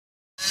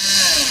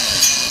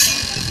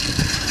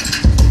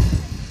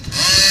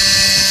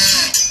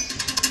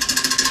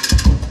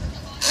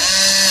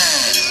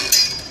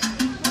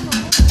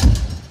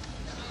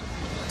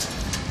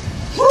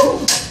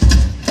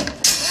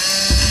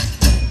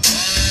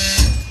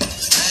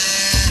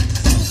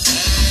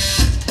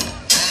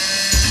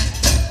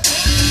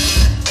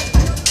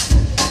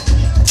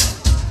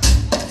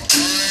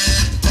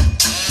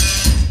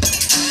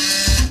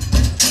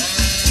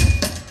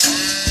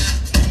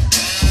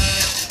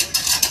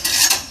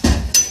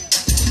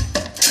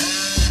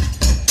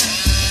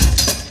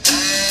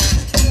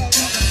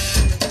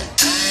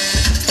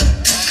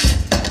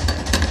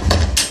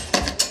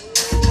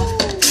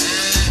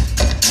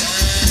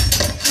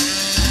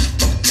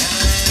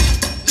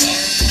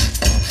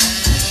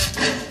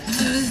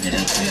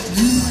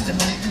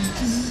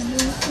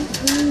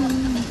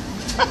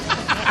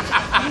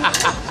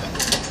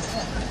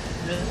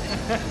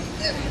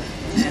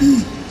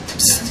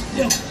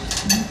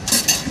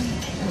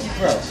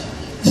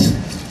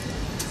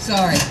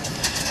Sorry.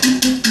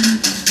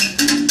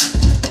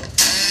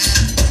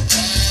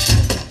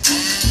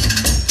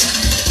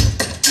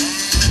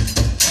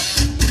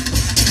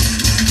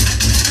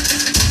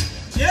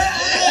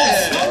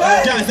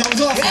 Guys, that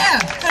was awesome. Yeah.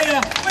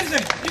 Hey, wait a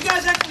second. You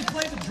guys actually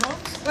play the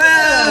drums?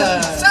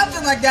 Well,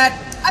 something like that.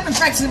 I've been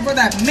practicing for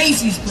that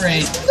Macy's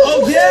parade.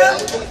 Oh, yeah?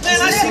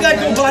 Man, I see that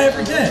go by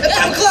every day. At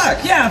 5 o'clock.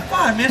 Yeah,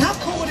 5, man. How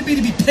cool would it be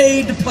to be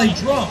paid to play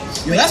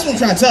drums? Yo, that's what I'm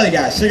trying to tell you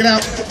guys. Check it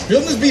out.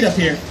 Building this beat up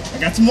here. I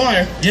got some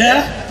wire.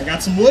 Yeah? I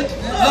got some wood.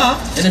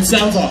 And it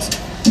sounds awesome.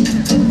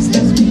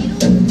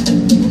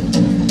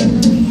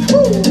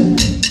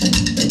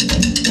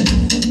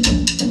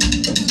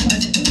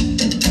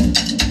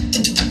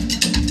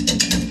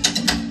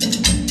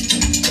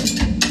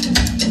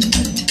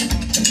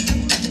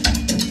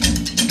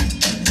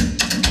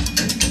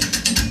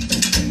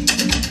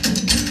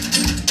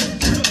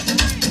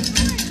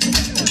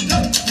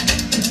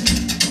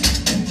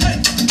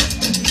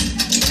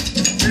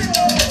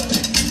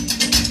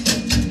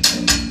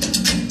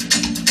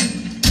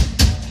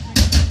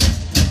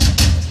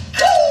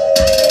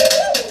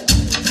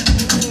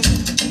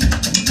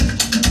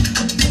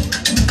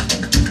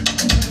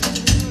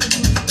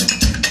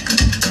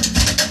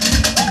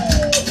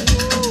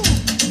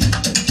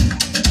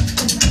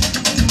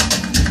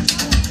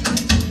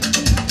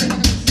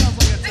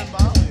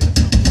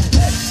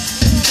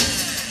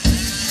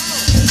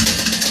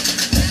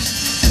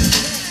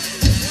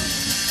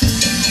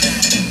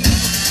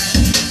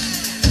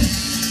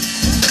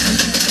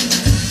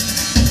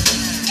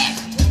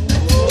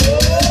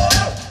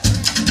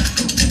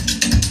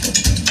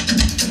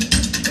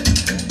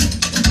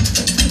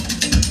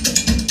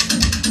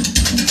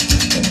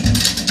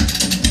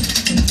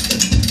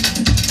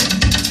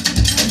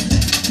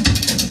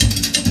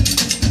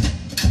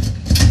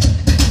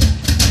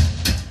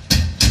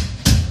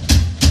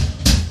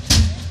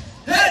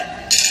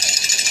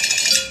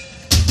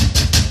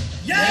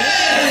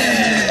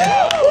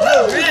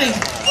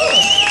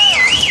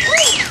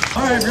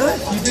 Alright, really?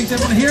 You think they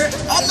want to hear it?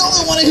 I know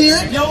they want to hear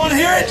it. Y'all want to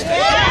hear it?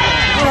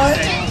 Yeah! Alright.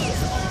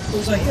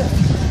 Looks like it.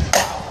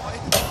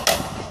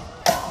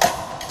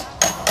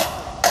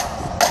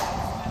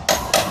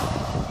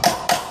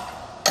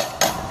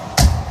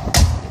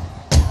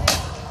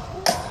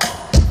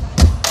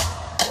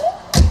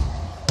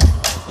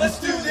 Let's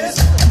do this.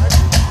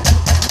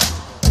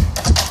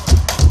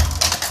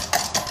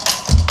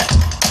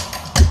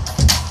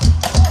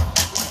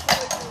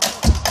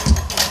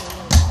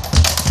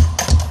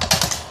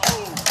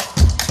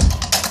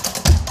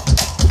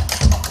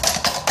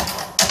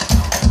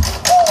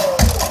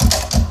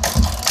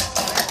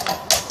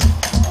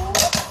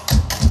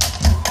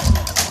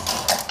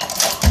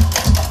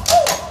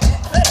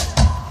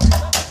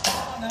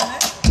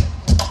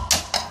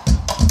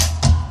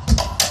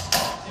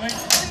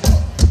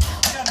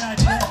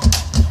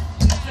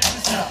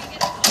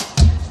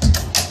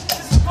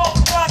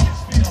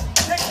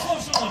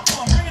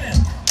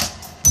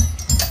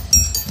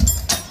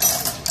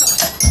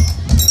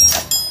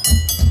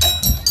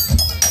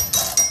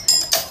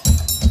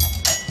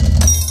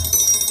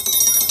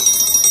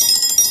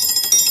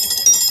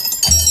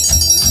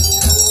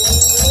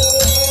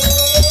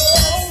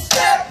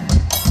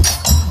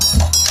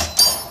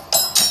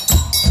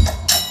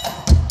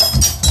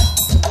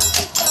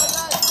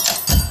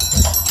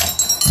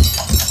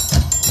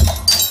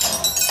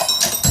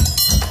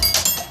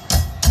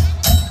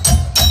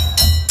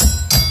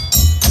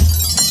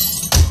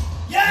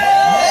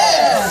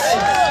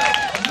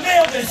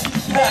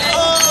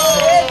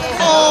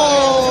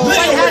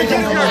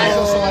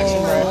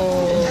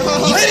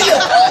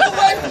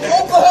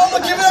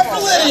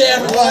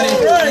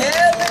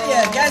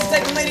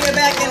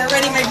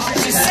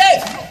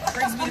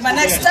 My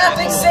next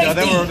topic,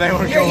 safety.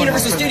 Here at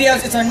Universal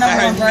Studios, it's our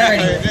 #1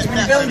 priority. So when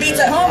you're building beats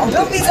at home, or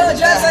building beats on the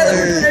job site like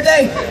we're doing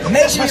today,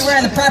 make sure you're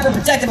wearing the proper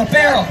protective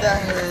apparel.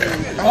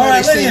 All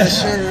right, Lydia,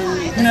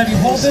 I'm gonna have you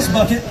hold this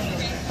bucket.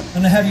 I'm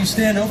gonna have you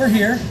stand over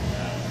here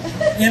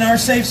in our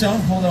safe zone.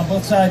 Hold on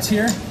both sides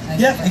here.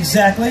 Yep,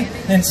 exactly.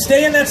 And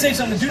stay in that safe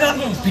zone and do not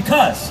move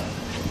because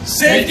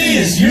safety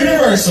is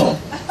universal.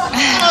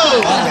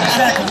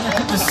 Exactly. I'm gonna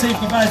put this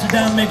safety visor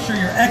down and make sure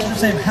you're extra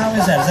safe. How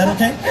is that? Is that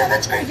okay? Yeah,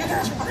 that's great. You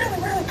guys are really,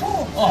 really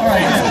cool. All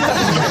right.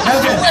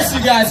 Okay, the rest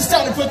of you guys, it's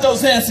time to put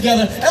those hands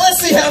together and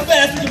let's see how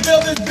fast we can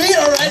build this beat.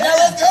 All right, now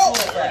let's go.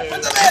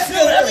 Put the hands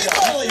together. I mean,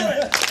 all of you.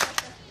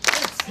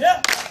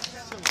 Yep.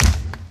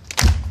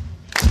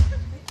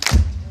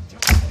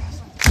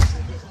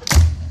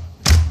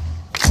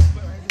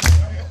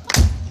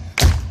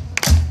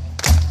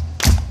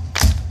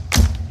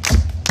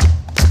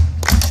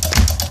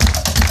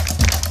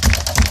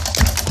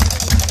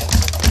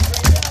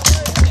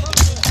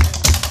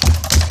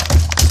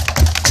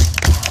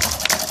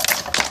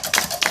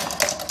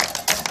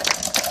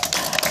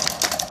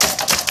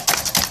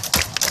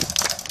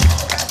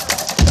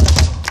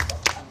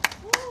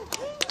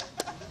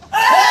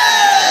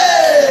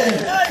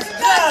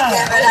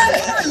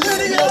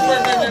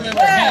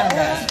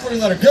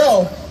 Let her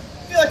go. I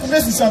feel like we're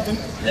missing something.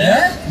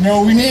 Yeah? You know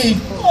what we need?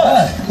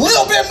 What?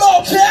 Little Bear get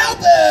more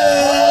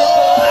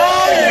cowbell!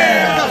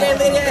 Okay,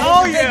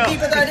 Lydia,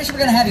 Beat with our audition, we're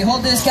gonna have you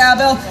hold this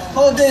cowbell,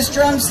 hold this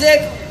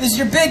drumstick. This is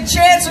your big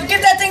chance, so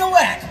give that thing a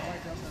whack.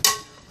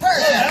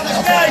 Perfect. That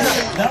was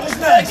nice. That was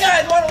nice.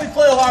 Guys, why don't we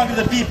play along to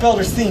the Beat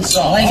Builders theme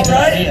song? I like it, All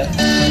right. Lydia.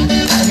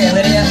 Okay,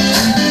 Lydia,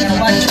 I'm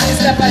gonna watch you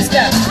step by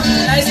step.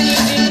 Nice and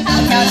easy.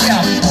 I'll count you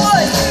down.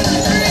 1,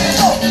 2, 3.